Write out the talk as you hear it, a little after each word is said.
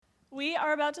We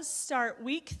are about to start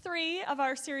week 3 of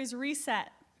our series Reset.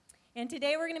 And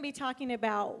today we're going to be talking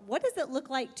about what does it look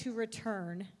like to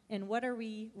return and what are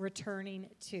we returning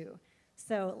to.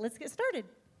 So let's get started.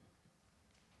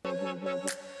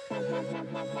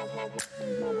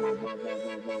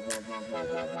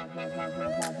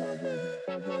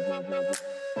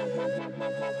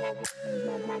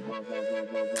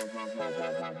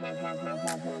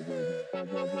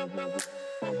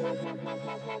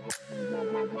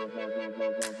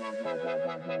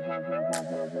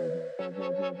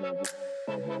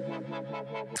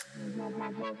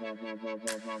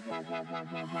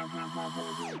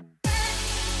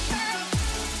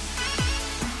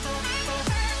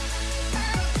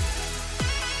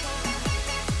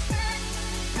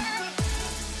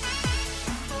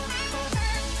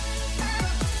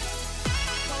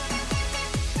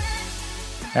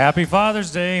 Happy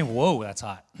Father's Day. Whoa, that's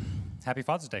hot. Happy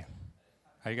Father's Day.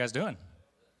 How you guys doing?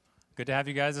 Good to have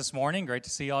you guys this morning. Great to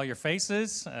see all your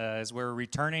faces as we're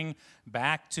returning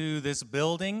back to this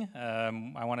building.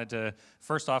 I wanted to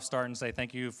first off start and say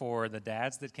thank you for the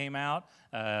dads that came out.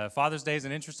 Father's Day is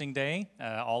an interesting day.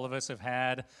 All of us have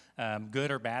had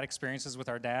good or bad experiences with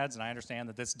our dads, and I understand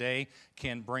that this day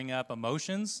can bring up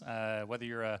emotions, whether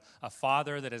you're a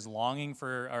father that is longing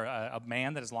for, or a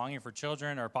man that is longing for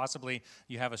children, or possibly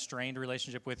you have a strained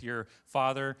relationship with your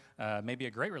father, maybe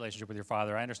a great relationship with your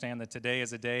father. I understand that today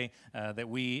is a day that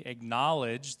we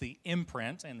acknowledge the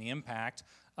imprint and the impact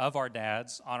of our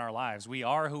dads on our lives. We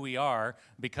are who we are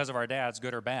because of our dads,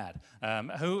 good or bad.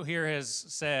 Who here has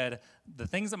said, the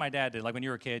things that my dad did, like when you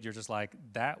were a kid, you're just like,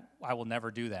 that, I will never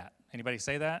do that. Anybody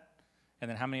say that? And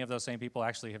then how many of those same people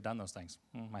actually have done those things?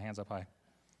 My hand's up high.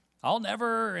 I'll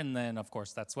never, and then, of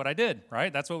course, that's what I did,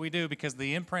 right? That's what we do because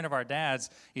the imprint of our dads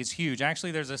is huge.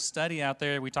 Actually, there's a study out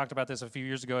there. We talked about this a few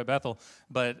years ago at Bethel,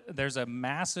 but there's a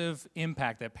massive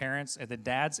impact that parents, and the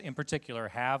dads in particular,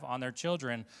 have on their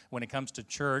children when it comes to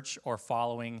church or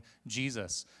following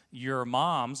Jesus. Your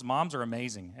moms are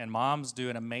amazing, and moms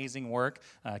do an amazing work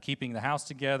keeping the house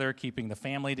together, keeping the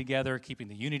family together, keeping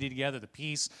the unity together, the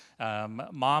peace.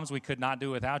 Moms, we could not do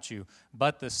without you.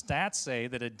 But the stats say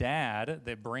that a dad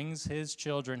that brings his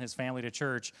children, his family to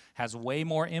church has way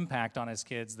more impact on his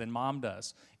kids than mom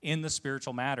does in the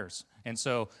spiritual matters. And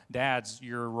so, dads,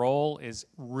 your role is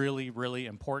really, really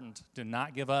important. Do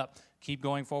not give up. Keep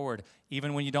going forward.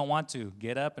 Even when you don't want to,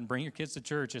 get up and bring your kids to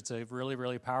church. It's a really,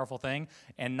 really powerful thing.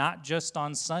 And not just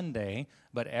on Sunday,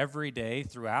 but every day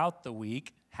throughout the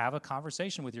week, have a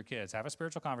conversation with your kids. Have a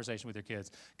spiritual conversation with your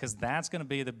kids, because that's going to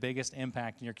be the biggest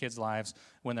impact in your kids' lives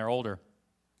when they're older.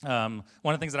 One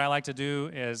of the things that I like to do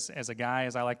is, as a guy,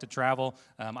 is I like to travel.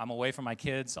 I'm away from my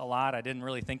kids a lot. I didn't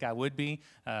really think I would be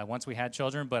once we had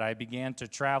children, but I began to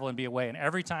travel and be away. And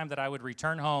every time that I would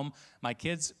return home, my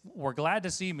kids were glad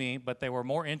to see me, but they were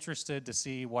more interested to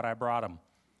see what I brought them.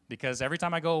 Because every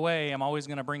time I go away, I'm always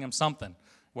going to bring them something,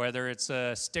 whether it's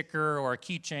a sticker or a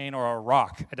keychain or a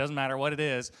rock. It doesn't matter what it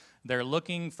is. They're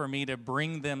looking for me to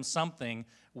bring them something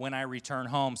when I return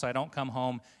home, so I don't come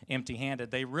home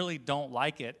empty-handed. They really don't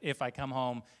like it if I come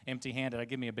home empty-handed. I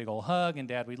give me a big old hug, and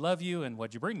Dad, we love you, and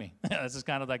what'd you bring me? This is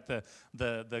kind of like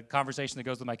the conversation that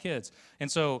goes with my kids. And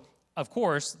so, of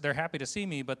course, they're happy to see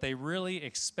me, but they really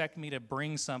expect me to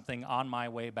bring something on my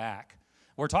way back.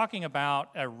 We're talking about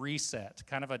a reset,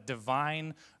 kind of a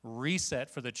divine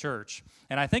reset for the church.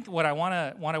 And I think what I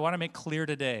want to make clear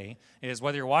today is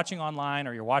whether you're watching online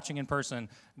or you're watching in person,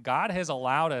 God has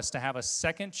allowed us to have a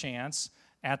second chance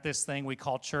at this thing we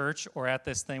call church or at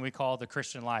this thing we call the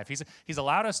Christian life. He's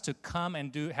allowed us to come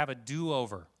and have a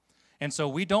do-over. And so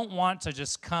we don't want to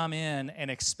just come in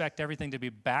and expect everything to be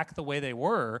back the way they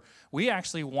were. We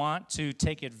actually want to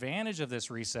take advantage of this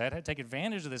reset, take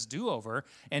advantage of this do-over,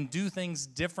 and do things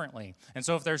differently. And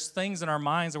so if there's things in our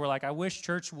minds that we're like, I wish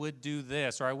church would do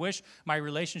this, or I wish my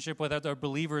relationship with other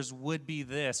believers would be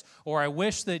this, or I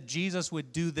wish that Jesus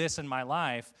would do this in my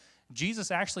life, Jesus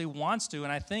actually wants to,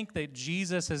 and I think that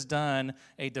Jesus has done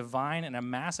a divine and a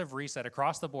massive reset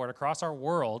across the board, across our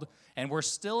world, and we're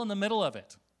still in the middle of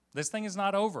it. This thing is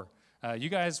not over. You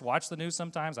guys watch the news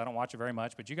sometimes. I don't watch it very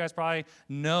much, but you guys probably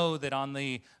know that on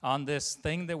this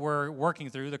thing that we're working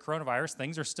through, the coronavirus,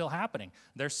 things are still happening.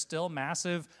 There's still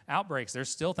massive outbreaks. There's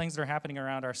still things that are happening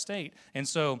around our state and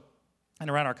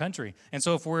around our country. And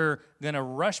so if we're going to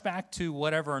rush back to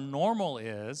whatever normal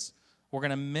is, we're going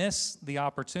to miss the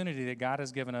opportunity that God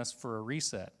has given us for a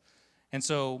reset. And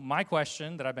so my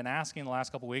question that I've been asking the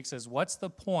last couple of weeks is, what's the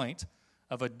point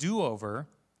of a do-over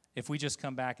if we just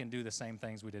come back and do the same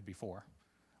things we did before?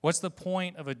 What's the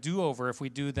point of a do-over if we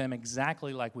do them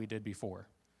exactly like we did before?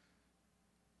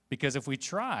 Because if we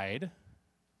tried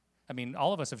I mean,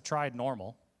 all of us have tried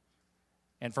normal,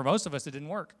 and for most of us, it didn't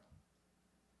work.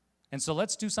 And so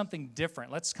let's do something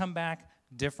different. Let's come back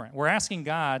different. We're asking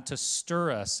God to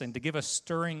stir us and to give us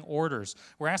stirring orders.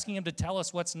 We're asking Him to tell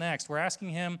us what's next. We're asking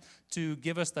Him to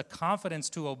give us the confidence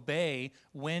to obey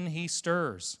when He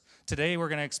stirs. Today we're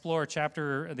going to explore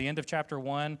the end of chapter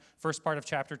 1, first part of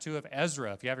chapter 2 of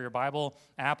Ezra. If you have your Bible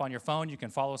app on your phone, you can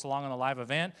follow us along on the live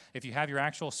event. If you have your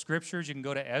actual scriptures, you can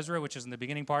go to Ezra, which is in the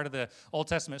beginning part of the Old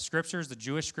Testament scriptures, the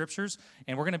Jewish scriptures.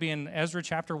 And we're going to be in Ezra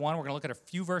chapter 1. We're going to look at a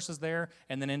few verses there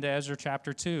and then into Ezra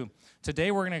chapter 2.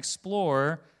 Today we're going to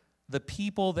explore the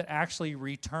people that actually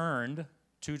returned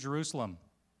to Jerusalem.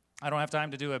 I don't have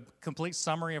time to do a complete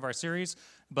summary of our series,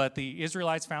 but the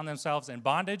Israelites found themselves in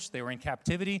bondage. They were in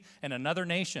captivity in another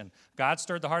nation. God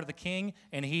stirred the heart of the king,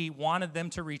 and He wanted them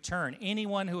to return.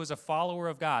 Anyone who was a follower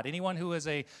of God, anyone who was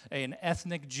an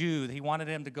ethnic Jew, He wanted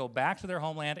them to go back to their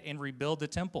homeland and rebuild the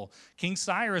temple. King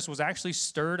Cyrus was actually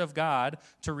stirred of God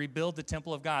to rebuild the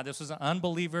temple of God. This was an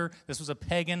unbeliever. This was a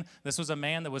pagan. This was a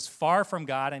man that was far from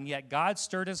God, and yet God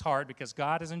stirred his heart because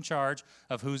God is in charge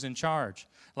of who's in charge.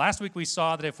 Last week we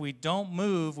saw that if we don't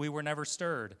move, we were never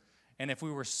stirred. And if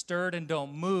we were stirred and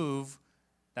don't move,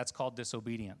 that's called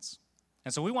disobedience.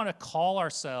 And so we want to call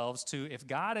ourselves to, if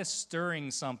God is stirring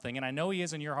something, and I know He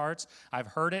is in your hearts, I've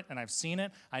heard it and I've seen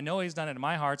it, I know He's done it in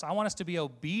my hearts, I want us to be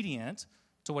obedient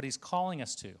to what He's calling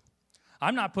us to.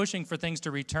 I'm not pushing for things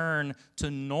to return to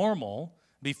normal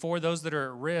before those that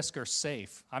are at risk are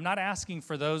safe. I'm not asking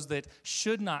for those that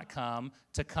should not come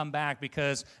to come back,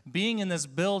 because being in this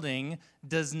building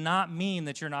does not mean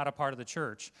that you're not a part of the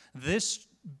church. This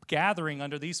gathering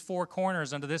under these four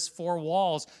corners, under this four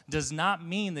walls, does not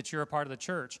mean that you're a part of the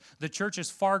church. The church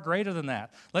is far greater than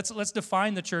that. Let's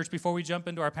define the church before we jump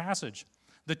into our passage.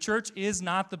 The church is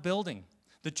not the building.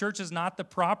 The church is not the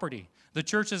property. The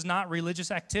church is not religious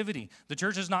activity. The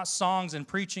church is not songs and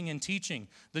preaching and teaching.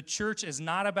 The church is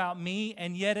not about me,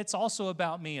 and yet it's also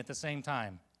about me at the same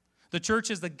time. The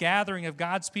church is the gathering of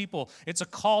God's people. It's a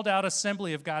called out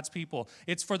assembly of God's people.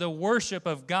 It's for the worship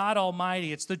of God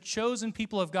Almighty. It's the chosen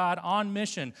people of God on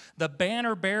mission, the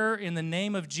banner bearer in the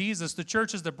name of Jesus. The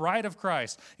church is the bride of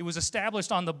Christ. It was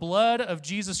established on the blood of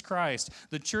Jesus Christ.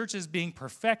 The church is being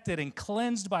perfected and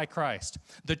cleansed by Christ.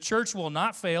 The church will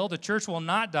not fail. The church will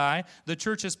not die. The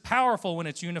church is powerful when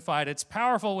it's unified. It's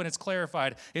powerful when it's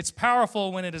clarified. It's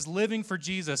powerful when it is living for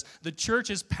Jesus. The church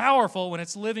is powerful when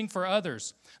it's living for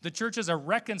others. The church is a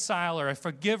reconciler, a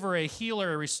forgiver, a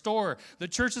healer, a restorer. The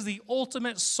church is the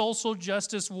ultimate social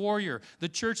justice warrior. The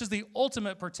church is the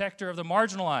ultimate protector of the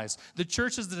marginalized. The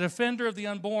church is the defender of the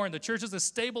unborn. The church is the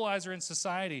stabilizer in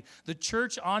society. The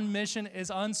church on mission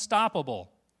is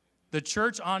unstoppable. The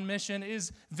church on mission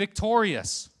is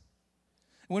victorious.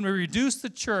 When we reduce the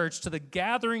church to the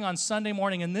gathering on Sunday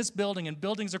morning in this building and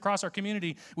buildings across our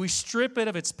community, we strip it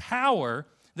of its power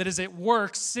that is at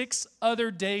work 6 other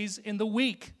days in the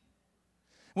week.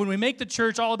 When we make the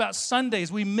church all about Sundays,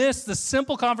 we miss the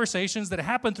simple conversations that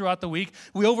happen throughout the week.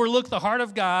 We overlook the heart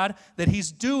of God that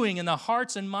He's doing in the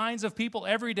hearts and minds of people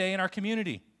every day in our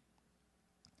community.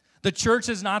 The church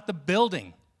is not the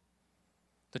building.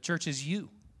 The church is you.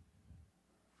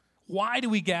 Why do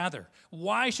we gather?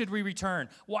 Why should we return?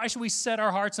 Why should we set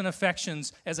our hearts and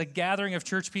affections as a gathering of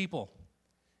church people?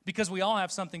 Because we all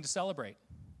have something to celebrate.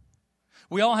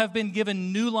 We all have been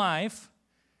given new life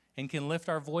and can lift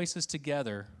our voices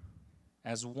together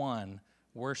as one,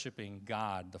 worshiping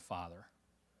God the Father.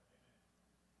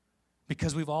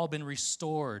 Because we've all been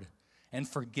restored and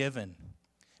forgiven.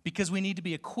 Because we need to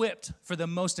be equipped for the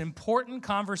most important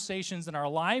conversations in our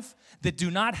life that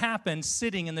do not happen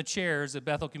sitting in the chairs at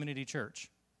Bethel Community Church.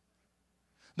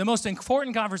 The most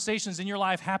important conversations in your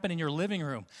life happen in your living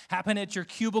room, happen at your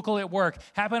cubicle at work,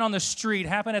 happen on the street,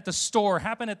 happen at the store,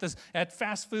 happen at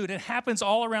fast food. It happens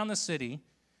all around the city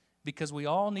because we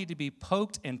all need to be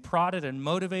poked and prodded and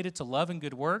motivated to love and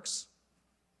good works.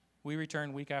 We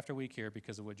return week after week here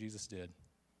because of what Jesus did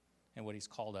and what He's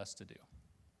called us to do.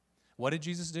 What did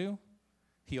Jesus do?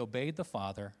 He obeyed the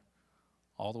Father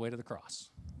all the way to the cross.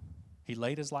 He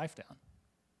laid His life down.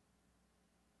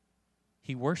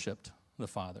 He worshiped the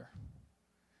Father.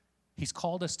 He's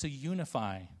called us to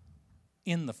unify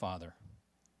in the Father.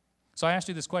 So I asked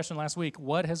you this question last week.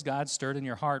 What has God stirred in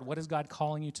your heart? What is God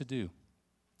calling you to do?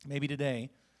 Maybe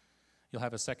today you'll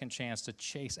have a second chance to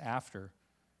chase after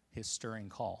His stirring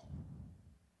call.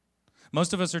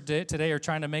 Most of us today are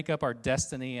trying to make up our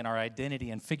destiny and our identity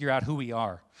and figure out who we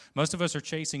are. Most of us are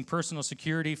chasing personal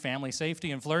security, family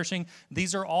safety, and flourishing.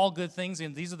 These are all good things,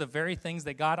 and these are the very things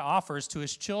that God offers to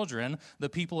His children, the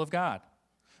people of God.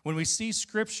 When we see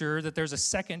Scripture that there's a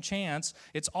second chance,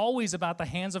 it's always about the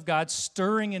hands of God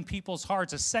stirring in people's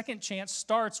hearts. A second chance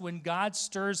starts when God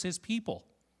stirs his people.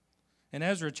 In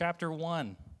Ezra chapter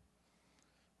 1,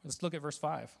 let's look at verse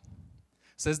 5. It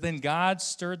says, "Then God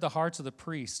stirred the hearts of the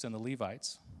priests and the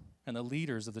Levites and the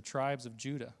leaders of the tribes of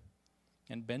Judah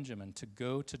and Benjamin to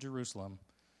go to Jerusalem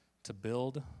to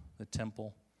build the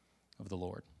temple of the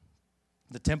Lord."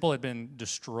 The temple had been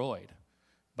destroyed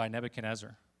by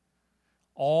Nebuchadnezzar.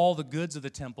 All the goods of the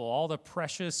temple, all the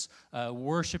precious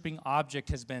worshiping object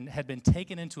had been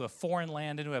taken into a foreign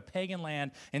land, into a pagan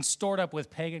land, and stored up with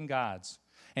pagan gods.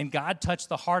 And God touched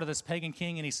the heart of this pagan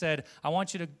king, and he said, "I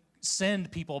want you to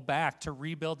send people back to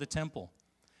rebuild the temple."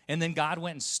 And then God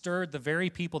went and stirred the very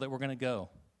people that were going to go.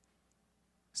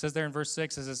 It says there in verse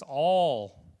 6, it says,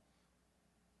 all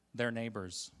their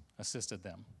neighbors assisted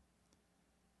them,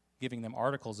 giving them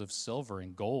articles of silver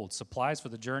and gold, supplies for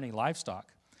the journey,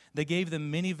 livestock. They gave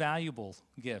them many valuable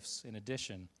gifts in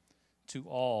addition to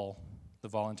all the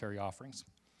voluntary offerings.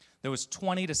 There was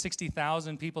 20 to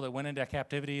 60,000 people that went into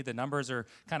captivity. The numbers are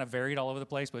kind of varied all over the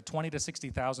place, but 20 to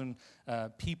 60,000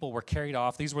 people were carried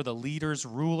off. These were the leaders,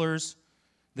 rulers.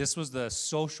 This was the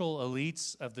social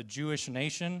elites of the Jewish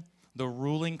nation, the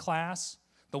ruling class,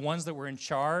 the ones that were in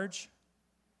charge.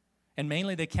 And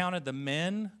mainly they counted the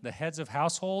men, the heads of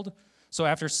household. So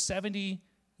after 70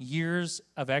 years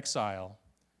of exile,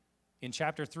 in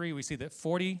chapter 3, we see that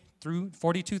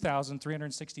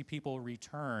 42,360 people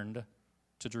returned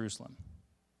to Jerusalem.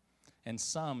 And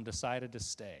some decided to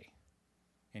stay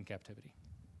in captivity.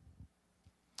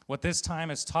 What this time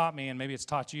has taught me, and maybe it's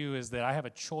taught you, is that I have a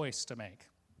choice to make.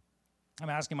 I'm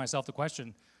asking myself the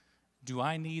question, do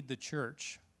I need the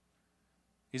church?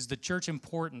 Is the church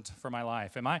important for my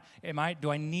life?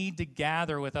 Do I need to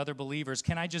gather with other believers?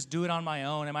 Can I just do it on my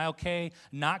own? Am I okay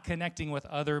not connecting with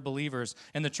other believers?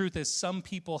 And the truth is, some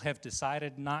people have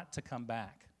decided not to come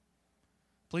back.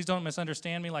 Please don't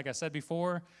misunderstand me. Like I said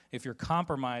before, if you're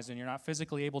compromised and you're not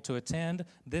physically able to attend,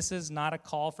 this is not a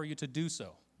call for you to do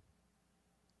so.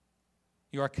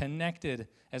 You are connected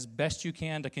as best you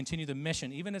can to continue the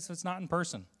mission, even if it's not in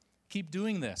person. Keep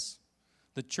doing this.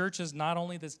 The church is not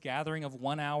only this gathering of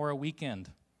 1 hour a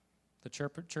weekend. The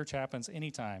church happens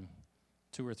anytime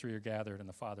 2 or 3 are gathered in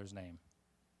the Father's name.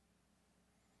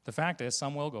 The fact is,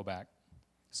 some will go back.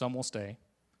 Some will stay.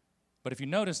 But if you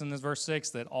notice in this verse 6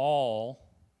 that all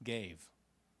gave.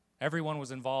 Everyone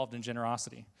was involved in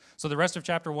generosity. So the rest of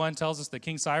chapter 1 tells us that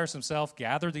King Cyrus himself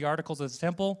gathered the articles of the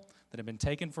temple that had been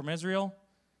taken from Israel,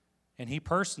 and he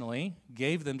personally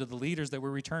gave them to the leaders that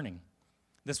were returning.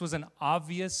 This was an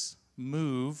obvious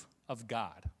move of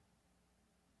God.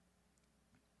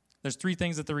 There's 3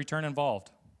 things that the return involved.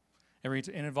 It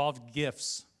involved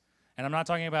gifts. And I'm not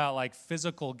talking about like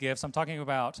physical gifts. I'm talking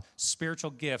about spiritual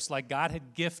gifts. Like God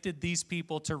had gifted these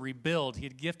people to rebuild. He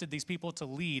had gifted these people to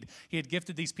lead. He had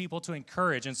gifted these people to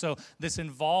encourage. And so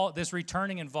this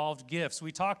returning involved gifts.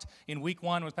 We talked in week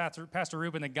 1 with Pastor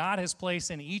Ruben that God has placed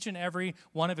in each and every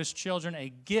one of his children a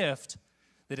gift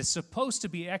that is supposed to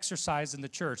be exercised in the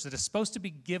church, that is supposed to be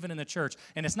given in the church.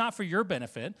 And it's not for your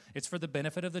benefit, it's for the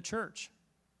benefit of the church.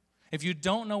 If you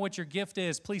don't know what your gift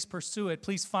is, please pursue it,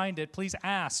 please find it, please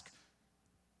ask,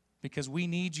 because we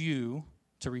need you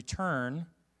to return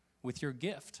with your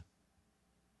gift,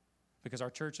 because our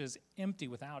church is empty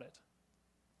without it.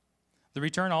 The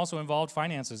return also involved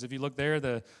finances. If you look there,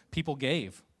 the people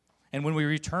gave. And when we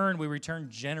return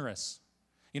generous.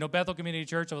 You know, Bethel Community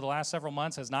Church over the last several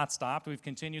months has not stopped. We've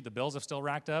continued. The bills have still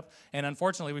racked up. And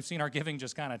unfortunately, we've seen our giving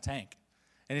just kind of tank.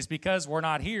 And it's because we're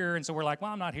not here, and so we're like,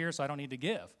 well, I'm not here, so I don't need to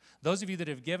give. Those of you that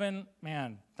have given,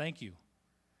 man, thank you.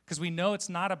 Because we know it's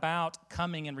not about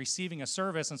coming and receiving a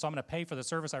service, and so I'm going to pay for the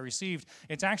service I received.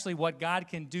 It's actually what God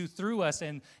can do through us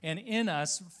and in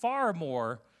us far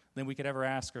more than we could ever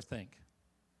ask or think.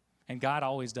 And God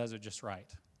always does it just right.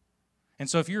 And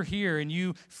so if you're here and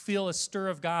you feel a stir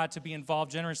of God to be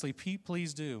involved generously,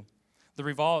 please do.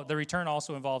 The return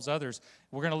also involves others.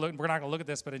 We're not going to look at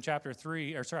this, but in chapter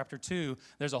 2,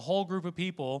 there's a whole group of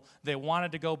people that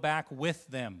wanted to go back with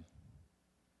them.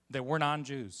 They were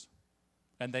non-Jews,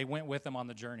 and they went with them on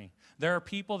the journey. There are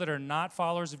people that are not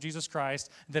followers of Jesus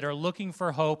Christ that are looking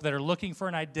for hope, that are looking for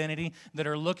an identity, that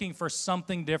are looking for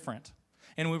something different.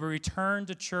 And when we return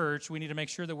to church, we need to make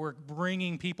sure that we're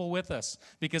bringing people with us,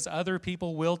 because other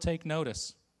people will take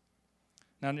notice.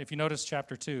 Now, if you notice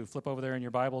chapter 2, flip over there in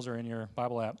your Bibles or in your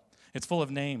Bible app. It's full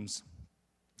of names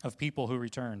of people who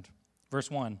returned. Verse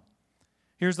 1,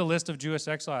 here's the list of Jewish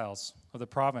exiles of the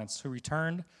province who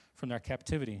returned from their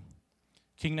captivity.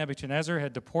 King Nebuchadnezzar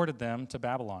had deported them to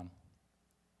Babylon.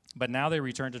 But now they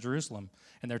return to Jerusalem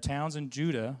and their towns in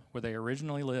Judah where they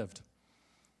originally lived.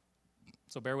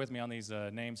 So bear with me on these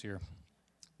names here.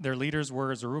 Their leaders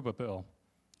were Zerubbabel,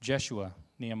 Jeshua,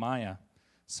 Nehemiah,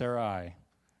 Sarai,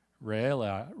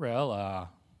 Reelah,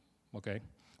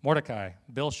 Mordecai,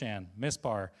 Bilshan,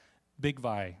 Mispar,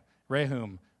 Bigvai,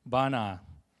 Rehum, Baanah.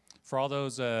 For all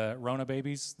those Rona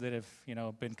babies that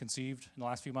have, been conceived in the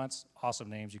last few months, awesome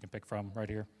names you can pick from right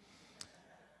here.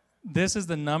 This is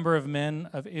the number of men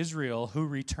of Israel who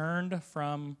returned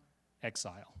from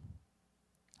exile.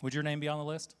 Would your name be on the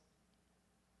list?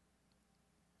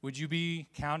 Would you be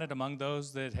counted among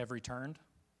those that have returned?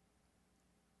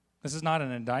 This is not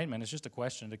an indictment, it's just a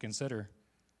question to consider.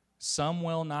 Some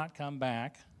will not come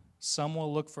back. Some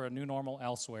will look for a new normal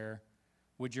elsewhere.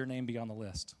 Would your name be on the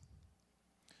list?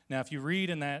 Now, if you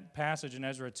read in that passage in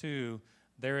Ezra 2,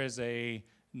 there is a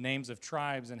names of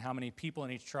tribes and how many people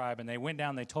in each tribe, and they went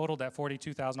down, they totaled that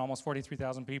 42,000, almost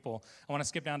 43,000 people. I want to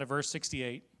skip down to verse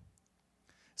 68. It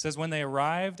says, when they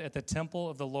arrived at the temple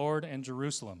of the Lord in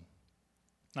Jerusalem.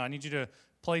 Now, I need you to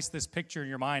place this picture in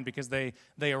your mind because they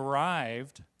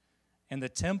arrived and the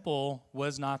temple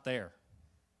was not there.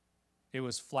 It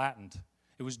was flattened.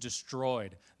 It was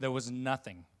destroyed. There was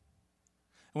nothing.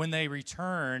 When they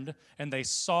returned and they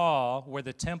saw where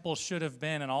the temple should have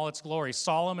been in all its glory,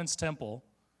 Solomon's temple,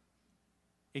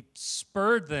 it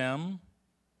spurred them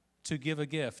to give a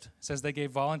gift. It says they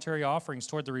gave voluntary offerings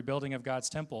toward the rebuilding of God's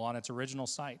temple on its original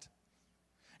site.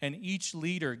 And each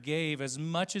leader gave as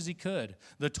much as he could.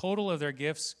 The total of their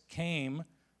gifts came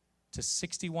to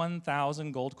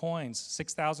 61,000 gold coins,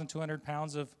 6,200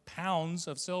 pounds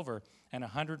of silver, and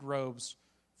 100 robes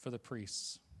for the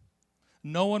priests.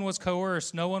 No one was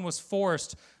coerced. No one was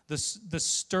forced. The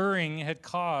stirring had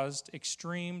caused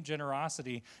extreme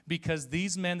generosity because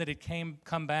these men that had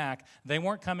come back, they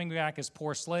weren't coming back as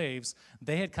poor slaves.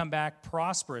 They had come back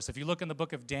prosperous. If you look in the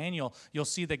book of Daniel, you'll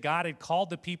see that God had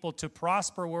called the people to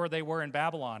prosper where they were in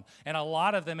Babylon. And a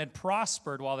lot of them had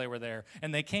prospered while they were there.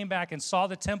 And they came back and saw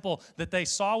the temple that they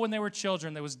saw when they were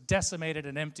children that was decimated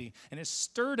and empty. And it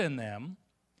stirred in them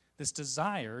this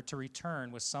desire to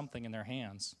return with something in their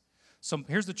hands. So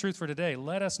here's the truth for today.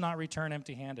 Let us not return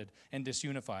empty-handed and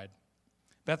disunified.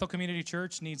 Bethel Community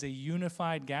Church needs a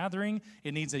unified gathering.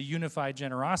 It needs a unified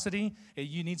generosity. It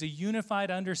needs a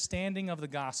unified understanding of the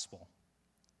gospel.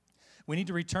 We need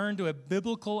to return to a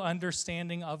biblical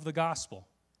understanding of the gospel.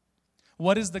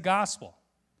 What is the gospel?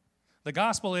 The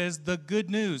gospel is the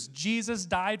good news. Jesus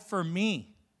died for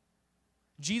me.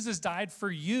 Jesus died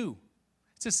for you.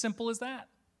 It's as simple as that.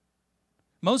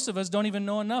 Most of us don't even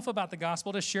know enough about the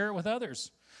gospel to share it with others.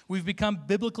 We've become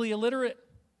biblically illiterate.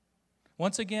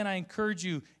 Once again, I encourage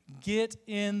you, get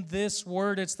in this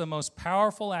word. It's the most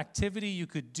powerful activity you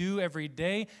could do every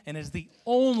day, and it's the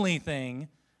only thing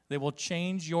that will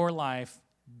change your life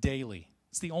daily.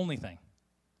 It's the only thing.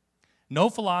 No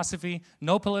philosophy,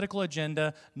 no political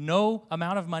agenda, no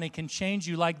amount of money can change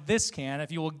you like this can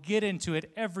if you will get into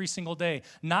it every single day.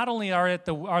 Not only are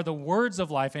the words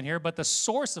of life in here, but the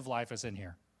source of life is in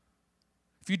here.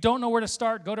 If you don't know where to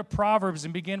start, go to Proverbs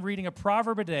and begin reading a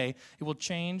proverb a day. It will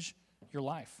change your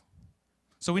life.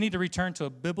 So we need to return to a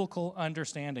biblical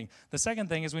understanding. The second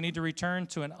thing is we need to return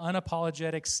to an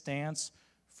unapologetic stance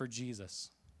for Jesus.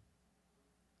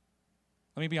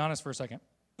 Let me be honest for a second.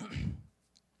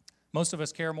 Most of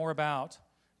us care more about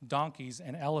donkeys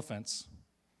and elephants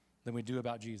than we do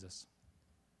about Jesus.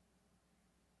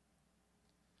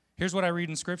 Here's what I read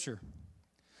in Scripture.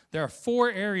 There are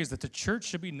 4 areas that the church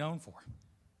should be known for.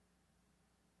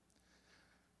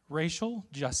 Racial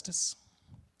justice.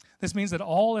 This means that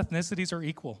all ethnicities are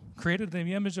equal, created in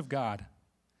the image of God.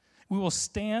 We will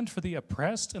stand for the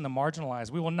oppressed and the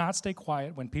marginalized. We will not stay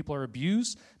quiet when people are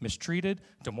abused, mistreated,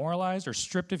 demoralized, or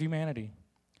stripped of humanity.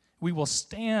 We will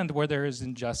stand where there is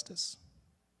injustice.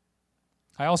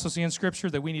 I also see in Scripture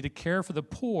that we need to care for the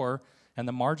poor and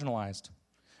the marginalized.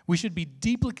 We should be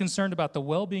deeply concerned about the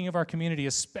well-being of our community,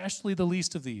 especially the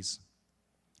least of these.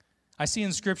 I see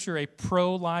in Scripture a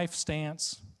pro-life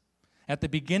stance at the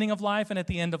beginning of life and at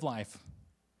the end of life.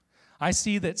 I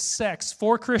see that sex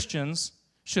for Christians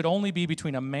should only be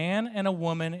between a man and a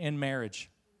woman in marriage.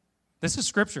 This is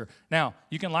Scripture. Now,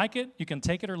 you can like it, you can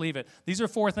take it or leave it. These are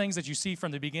 4 things that you see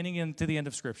from the beginning to the end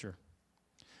of Scripture.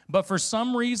 But for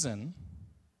some reason,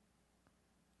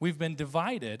 we've been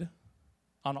divided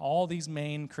on all these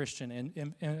main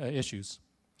Christian issues.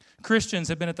 Christians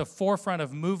have been at the forefront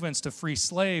of movements to free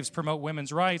slaves, promote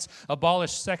women's rights,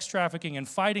 abolish sex trafficking, and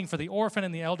fighting for the orphan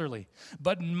and the elderly.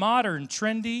 But modern,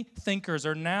 trendy thinkers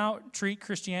are now treat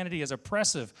Christianity as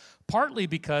oppressive, partly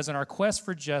because in our quest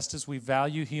for justice, we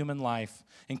value human life,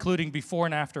 including before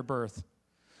and after birth.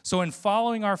 So in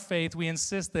following our faith, we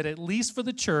insist that at least for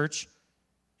the church,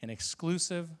 an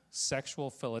exclusive sexual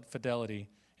fidelity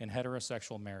in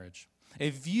heterosexual marriage, a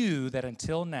view that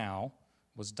until now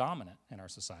was dominant in our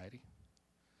society.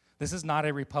 This is not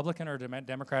a Republican or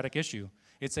Democratic issue.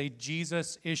 It's a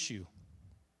Jesus issue.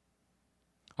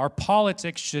 Our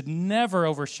politics should never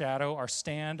overshadow our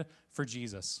stand for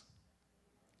Jesus.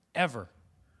 Ever.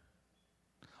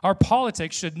 Our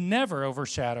politics should never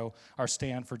overshadow our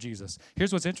stand for Jesus.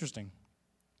 Here's what's interesting.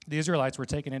 The Israelites were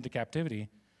taken into captivity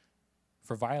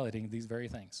for violating these very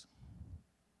things: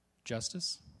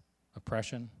 justice,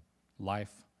 oppression,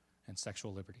 life, and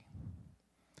sexual liberty.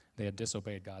 They had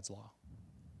disobeyed God's law.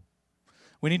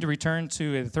 We need to return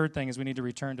to, the third thing is we need to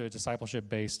return to a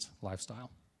discipleship-based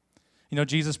lifestyle. You know,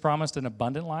 Jesus promised an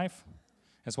abundant life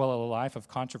as well as a life of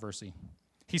controversy.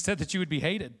 He said that you would be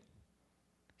hated.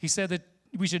 He said that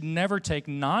we should never take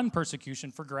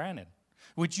non-persecution for granted.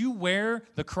 Would you wear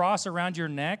the cross around your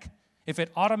neck if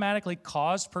it automatically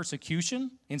caused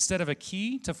persecution instead of a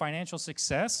key to financial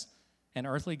success and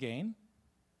earthly gain?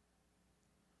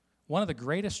 One of the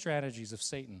greatest strategies of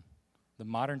Satan, the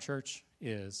modern church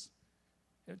is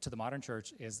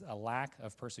a lack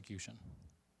of persecution.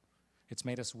 It's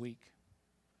made us weak.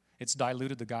 It's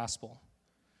diluted the gospel.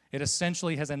 It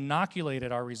essentially has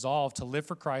inoculated our resolve to live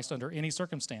for Christ under any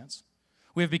circumstance.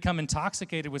 We have become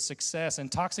intoxicated with success,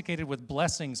 intoxicated with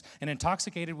blessings, and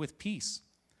intoxicated with peace.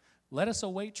 Let us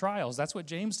await trials. That's what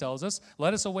James tells us.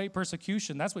 Let us await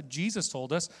persecution. That's what Jesus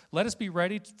told us. Let us be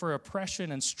ready for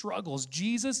oppression and struggles.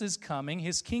 Jesus is coming.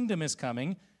 His kingdom is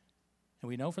coming. And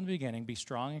we know from the beginning, be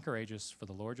strong and courageous, for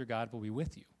the Lord your God will be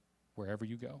with you wherever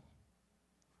you go.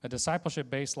 A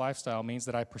discipleship-based lifestyle means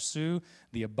that I pursue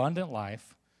the abundant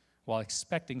life while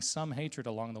expecting some hatred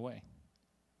along the way.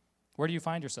 Where do you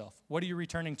find yourself? What are you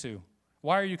returning to?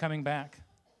 Why are you coming back?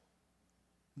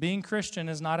 Being Christian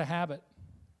is not a habit.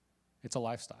 It's a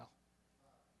lifestyle.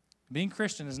 Being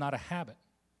Christian is not a habit.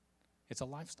 It's a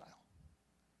lifestyle.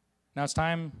 Now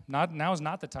is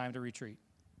not the time to retreat.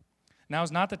 Now is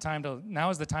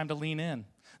the time to lean in.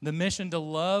 The mission to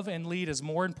love and lead is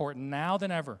more important now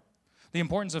than ever. The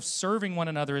importance of serving one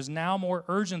another is now more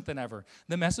urgent than ever.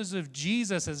 The message of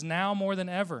Jesus is now more than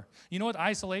ever. You know what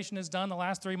isolation has done the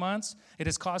last 3 months? It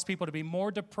has caused people to be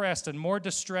more depressed and more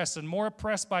distressed and more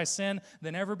oppressed by sin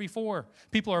than ever before.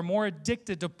 People are more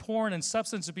addicted to porn and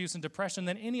substance abuse and depression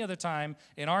than any other time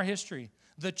in our history.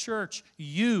 The church,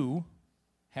 you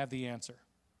have the answer.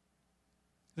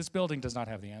 This building does not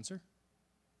have the answer.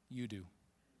 You do.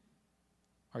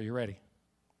 Are you ready?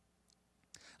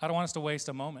 I don't want us to waste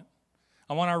a moment.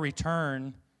 I want our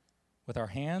return with our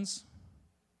hands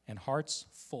and hearts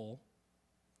full,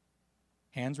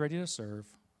 hands ready to serve,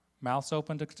 mouths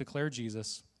open to declare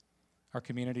Jesus. Our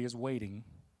community is waiting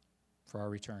for our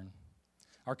return.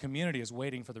 Our community is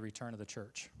waiting for the return of the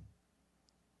church.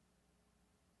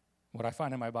 What I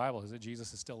find in my Bible is that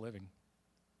Jesus is still living.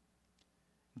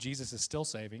 Jesus is still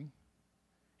saving,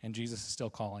 and Jesus is still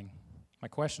calling. My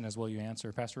question is, will you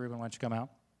answer? Pastor Ruben, why don't you come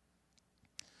out?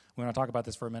 We want to talk about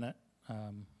this for a minute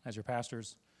as your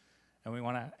pastors, and we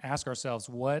want to ask ourselves,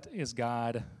 what is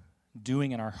God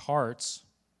doing in our hearts,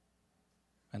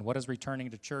 and what does returning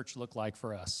to church look like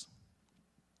for us?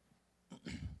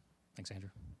 Thanks, Andrew.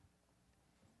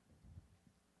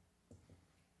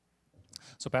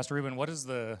 So, Pastor Ruben, what does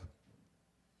the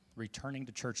returning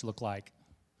to church look like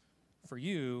for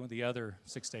you the other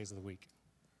 6 days of the week?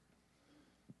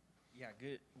 Yeah,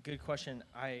 good question.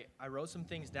 I wrote some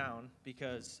things down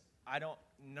because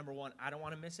number one, I don't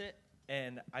want to miss it,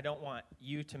 and I don't want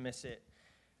you to miss it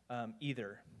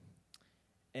either.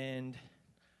 And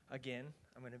again,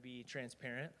 I'm going to be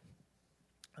transparent,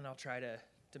 and I'll try to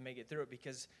make it through it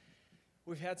because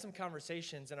we've had some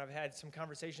conversations, and I've had some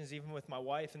conversations even with my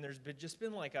wife, and there's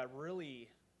been like a really,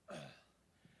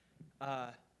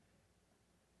 I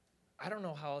don't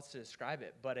know how else to describe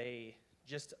it, but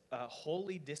just a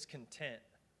holy discontent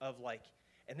of like,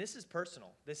 and this is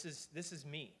personal. This is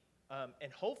me.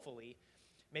 And hopefully,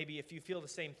 maybe if you feel the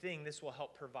same thing, this will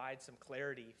help provide some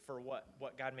clarity for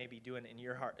what God may be doing in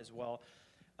your heart as well.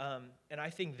 And I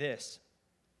think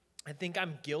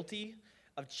I'm guilty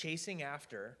of chasing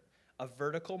after a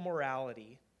vertical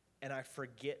morality, and I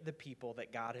forget the people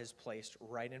that God has placed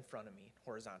right in front of me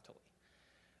horizontally.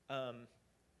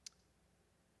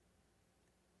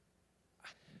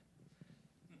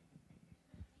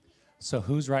 So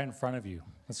who's right in front of you?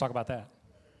 Let's talk about that.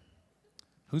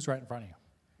 Who's right in front of you?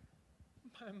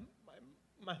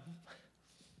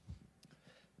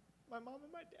 My mom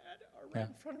and my dad are right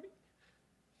in front of me.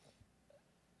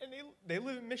 And they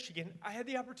live in Michigan. I had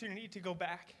the opportunity to go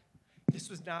back. This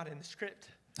was not in the script.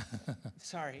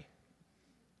 Sorry.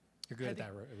 You're good at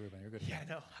that, Ruben. You're good at Yeah, that.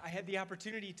 no. I had the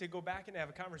opportunity to go back and have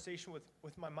a conversation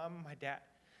with my mom and my dad.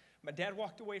 My dad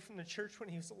walked away from the church when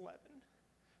he was 11,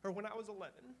 or when I was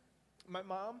 11. My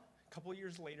mom, a couple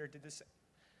years later, did the same.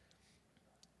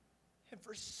 And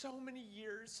for so many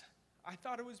years, I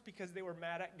thought it was because they were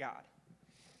mad at God.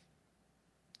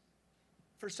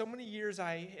 For so many years,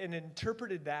 I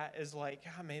interpreted that as like,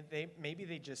 maybe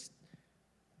they just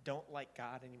don't like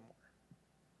God anymore.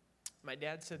 My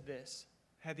dad said this.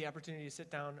 I had the opportunity to sit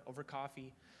down over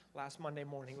coffee last Monday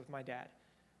morning with my dad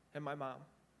and my mom.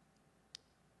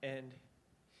 And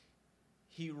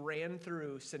he ran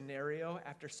through scenario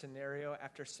after scenario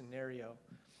after scenario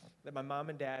that my mom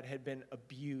and dad had been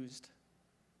abused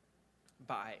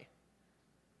by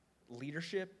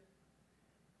leadership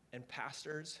and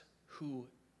pastors who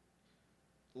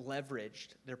leveraged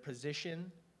their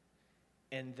position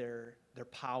and their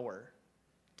power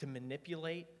to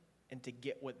manipulate and to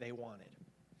get what they wanted.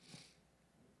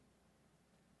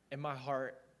 And my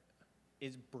heart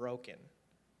is broken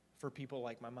for people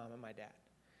like my mom and my dad.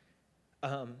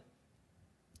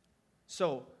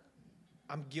 So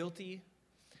I'm guilty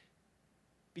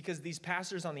because these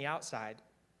pastors on the outside,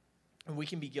 and we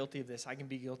can be guilty of this, I can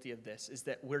be guilty of this, is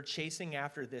that we're chasing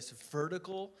after this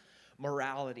vertical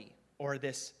morality or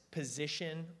this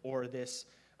position or this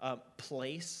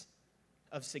place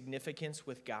of significance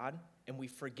with God, and we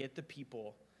forget the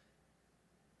people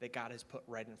that God has put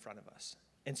right in front of us.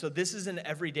 And so this is an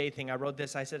everyday thing. I wrote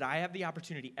this. I said, I have the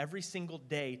opportunity every single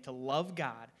day to love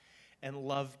God and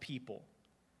love people.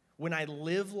 When I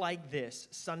live like this,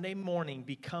 Sunday morning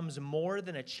becomes more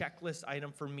than a checklist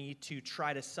item for me to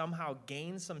try to somehow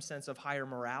gain some sense of higher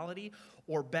morality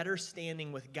or better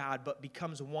standing with God, but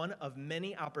becomes one of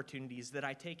many opportunities that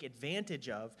I take advantage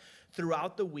of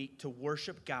throughout the week to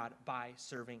worship God by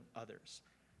serving others.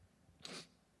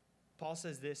 Paul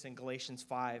says this in Galatians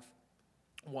 5,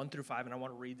 1-5, and I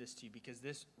want to read this to you because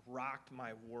this rocked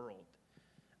my world.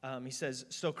 He says,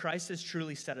 so Christ has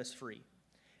truly set us free.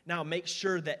 Now make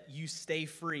sure that you stay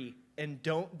free and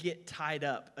don't get tied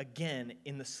up again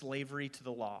in the slavery to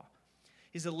the law.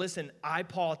 He said, listen, I,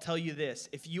 Paul, tell you this.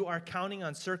 If you are counting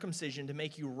on circumcision to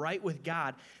make you right with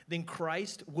God, then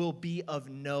Christ will be of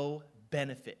no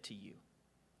benefit to you.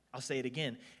 I'll say it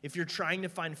again. If you're trying to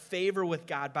find favor with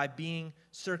God by being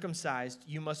circumcised,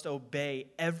 you must obey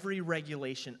every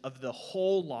regulation of the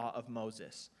whole law of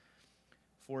Moses.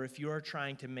 For if you are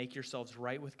trying to make yourselves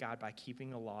right with God by keeping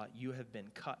the law, you have been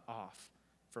cut off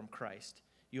from Christ.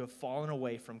 You have fallen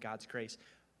away from God's grace.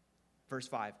 Verse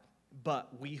 5,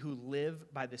 but we who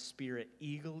live by the Spirit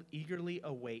eagerly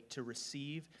await to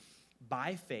receive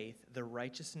by faith the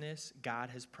righteousness God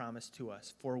has promised to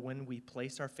us. For when we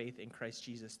place our faith in Christ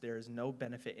Jesus, there is no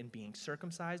benefit in being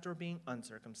circumcised or being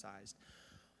uncircumcised.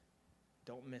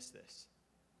 Don't miss this,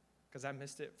 because I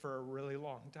missed it for a really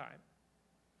long time.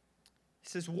 He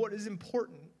says what is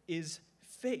important is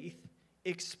faith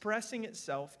expressing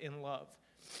itself in love.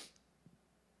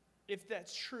 If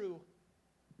that's true,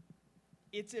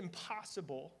 it's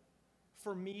impossible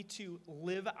for me to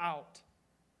live out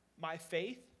my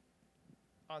faith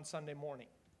on Sunday morning.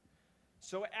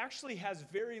 So it actually has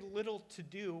very little to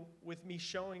do with me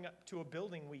showing up to a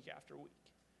building week after week.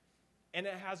 And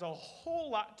it has a whole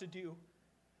lot to do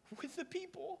with the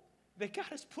people that God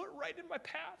has put right in my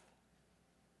path.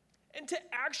 And to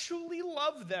actually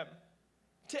love them,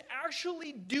 to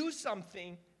actually do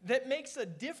something that makes a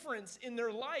difference in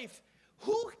their life.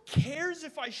 Who cares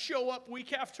if I show up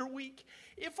week after week,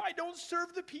 if I don't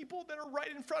serve the people that are right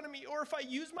in front of me, or if I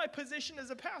use my position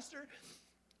as a pastor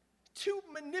to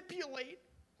manipulate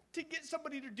to get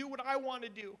somebody to do what I want to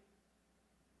do?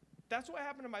 That's what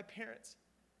happened to my parents.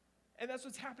 And that's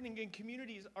what's happening in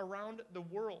communities around the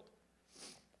world.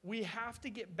 We have to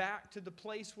get back to the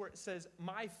place where it says,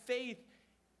 my faith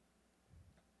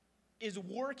is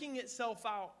working itself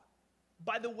out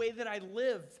by the way that I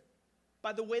live,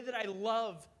 by the way that I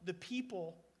love the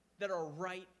people that are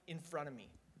right in front of me.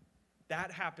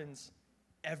 That happens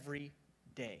every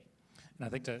day. And I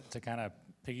think to kind of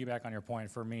piggyback on your point,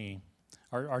 for me,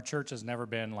 our church has never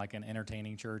been like an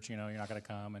entertaining church. You know, you're not going to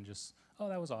come and just, oh,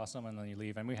 that was awesome, and then you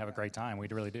leave. And we have a great time. We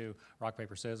really do. Rock,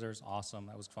 paper, scissors, awesome.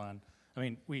 That was fun. I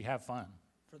mean, we have fun.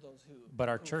 For those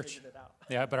who church, figured it out.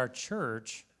 yeah, but our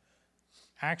church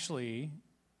actually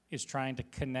is trying to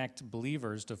connect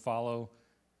believers to follow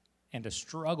and to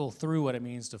struggle through what it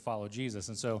means to follow Jesus.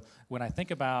 And so when I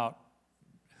think about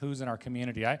who's in our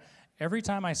community, every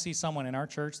time I see someone in our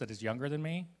church that is younger than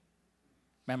me,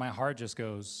 man, my heart just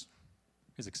is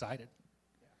excited.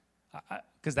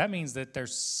 Because that means that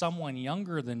there's someone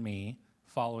younger than me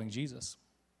following Jesus.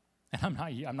 And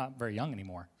I'm not very young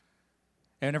anymore.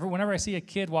 And whenever I see a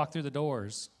kid walk through the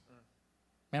doors,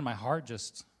 man, my heart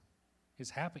just is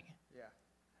happy. Yeah.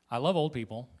 I love old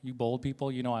people. You old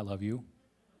people, you know I love you.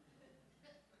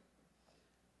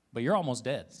 But you're almost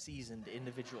dead. Seasoned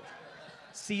individuals.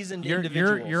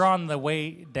 Individuals. You're on the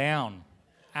way down,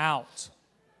 out.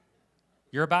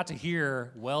 You're about to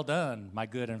hear, "Well done, my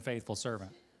good and faithful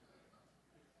servant."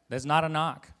 That's not a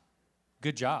knock.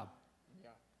 Good job. Yeah.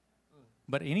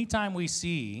 But anytime we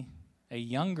see a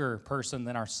younger person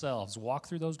than ourselves walk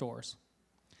through those doors,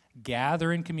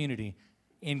 gather in community,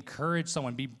 encourage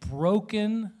someone, be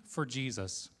broken for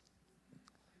Jesus,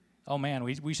 oh man,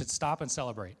 we should stop and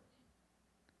celebrate,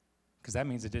 because that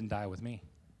means it didn't die with me.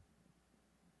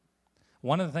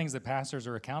 One of the things that pastors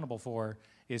are accountable for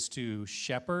is to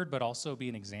shepherd, but also be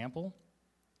an example.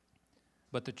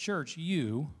 But the church,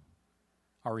 you,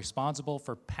 are responsible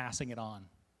for passing it on.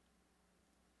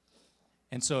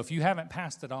 And so if you haven't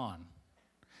passed it on,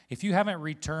 if you haven't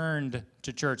returned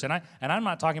to church, and I'm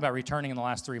not talking about returning in the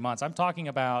last 3 months, I'm talking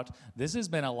about this has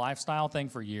been a lifestyle thing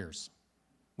for years.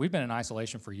 We've been in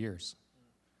isolation for years.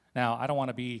 Now, I don't want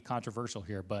to be controversial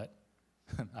here, but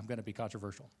I'm going to be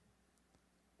controversial.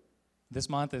 This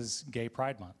month is Gay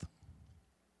Pride Month.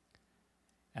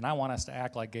 And I want us to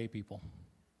act like gay people.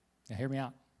 Now, hear me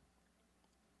out.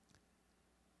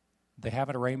 They have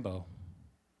a rainbow,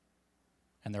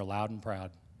 and they're loud and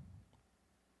proud.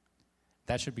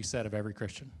 That should be said of every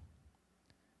Christian.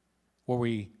 Where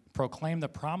we proclaim the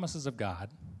promises of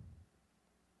God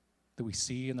that we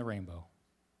see in the rainbow.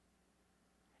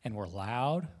 And we're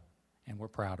loud and we're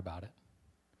proud about it.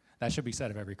 That should be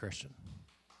said of every Christian.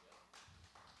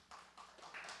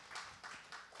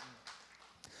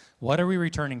 What are we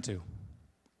returning to?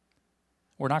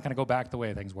 We're not going to go back the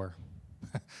way things were.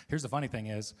 Here's the funny thing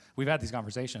is, we've had these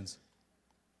conversations.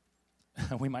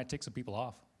 We might tick some people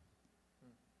off.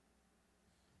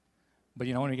 But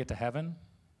you know, when we get to heaven,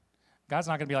 God's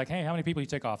not going to be like, "Hey, how many people you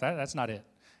tick off?" That's not it.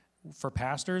 For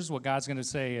pastors, what God's going to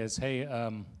say is, "Hey,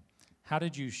 how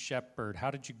did you shepherd?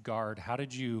 How did you guard? How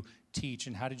did you teach?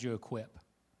 And how did you equip?"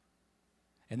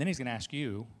 And then he's going to ask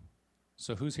you,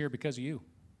 "So who's here because of you?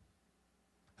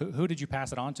 Who did you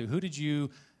pass it on to? Who did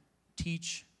you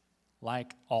teach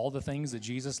like all the things that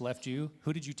Jesus left you?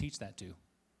 Who did you teach that to?"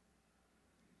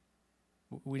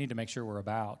 We need to make sure we're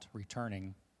about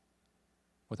returning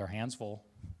with our hands full,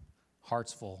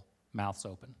 hearts full, mouths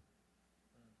open.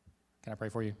 Can I pray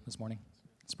for you this morning?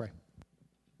 Let's pray.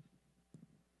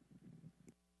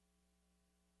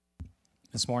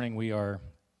 This morning we are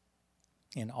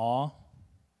in awe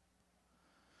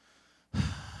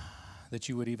that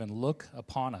you would even look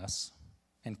upon us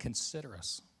and consider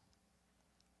us.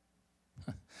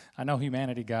 I know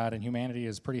humanity, God, and humanity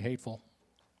is pretty hateful.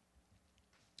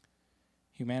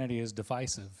 Humanity is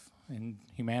divisive, and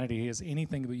humanity is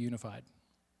anything but unified.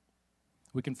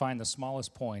 We can find the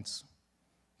smallest points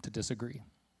to disagree.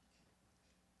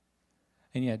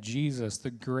 And yet Jesus, the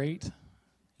great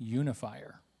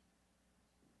unifier,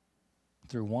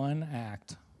 through one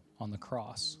act on the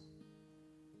cross,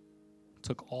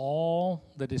 took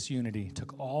all the disunity,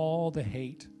 took all the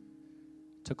hate,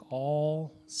 took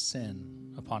all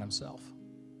sin upon himself.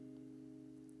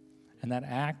 And that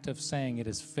act of saying it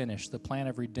is finished, the plan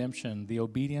of redemption, the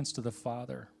obedience to the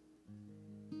Father,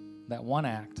 that one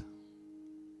act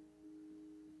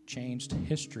changed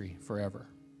history forever.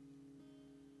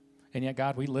 And yet,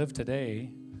 God, we live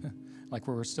today like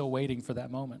we're still waiting for that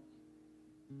moment.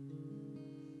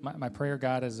 My prayer,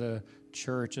 God, as a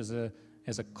church, as a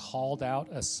called out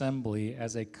assembly,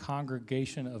 as a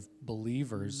congregation of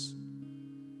believers,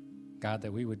 God,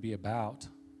 that we would be about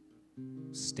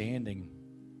standing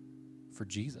for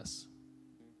Jesus.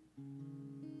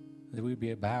 That we would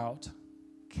be about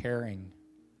caring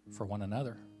for one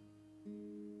another.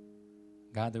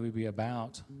 God, that we be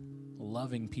about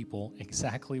loving people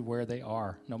exactly where they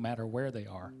are, no matter where they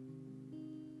are.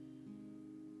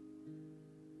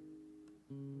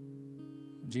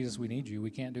 Jesus, we need you.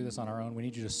 We can't do this on our own. We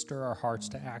need you to stir our hearts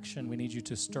to action. We need you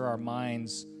to stir our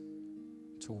minds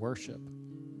to worship.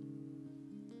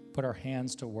 Put our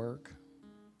hands to work.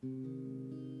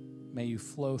 May you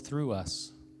flow through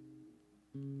us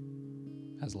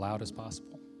as loud as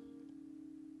possible.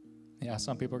 Yeah,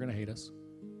 some people are going to hate us.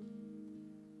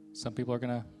 Some people are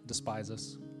going to despise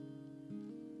us.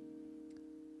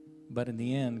 But in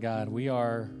the end, God, we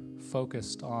are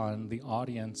focused on the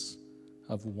audience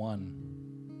of one.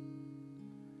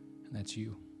 And that's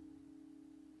you.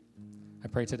 I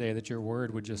pray today that your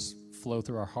word would just flow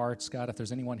through our hearts. God, if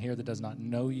there's anyone here that does not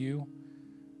know you,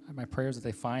 my prayer is that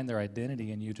they find their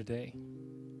identity in you today.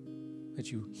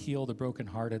 that you heal the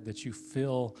brokenhearted, that you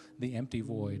fill the empty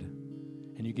void,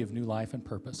 and you give new life and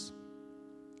purpose.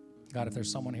 God, if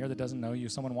there's someone here that doesn't know you,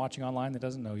 someone watching online that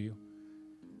doesn't know you,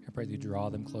 I pray that you draw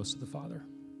them close to the Father.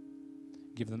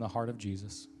 Give them the heart of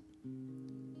Jesus.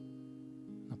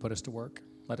 Now put us to work.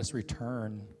 Let us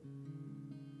return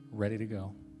ready to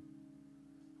go.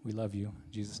 We love you.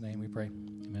 In Jesus' name we pray.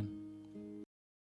 Amen.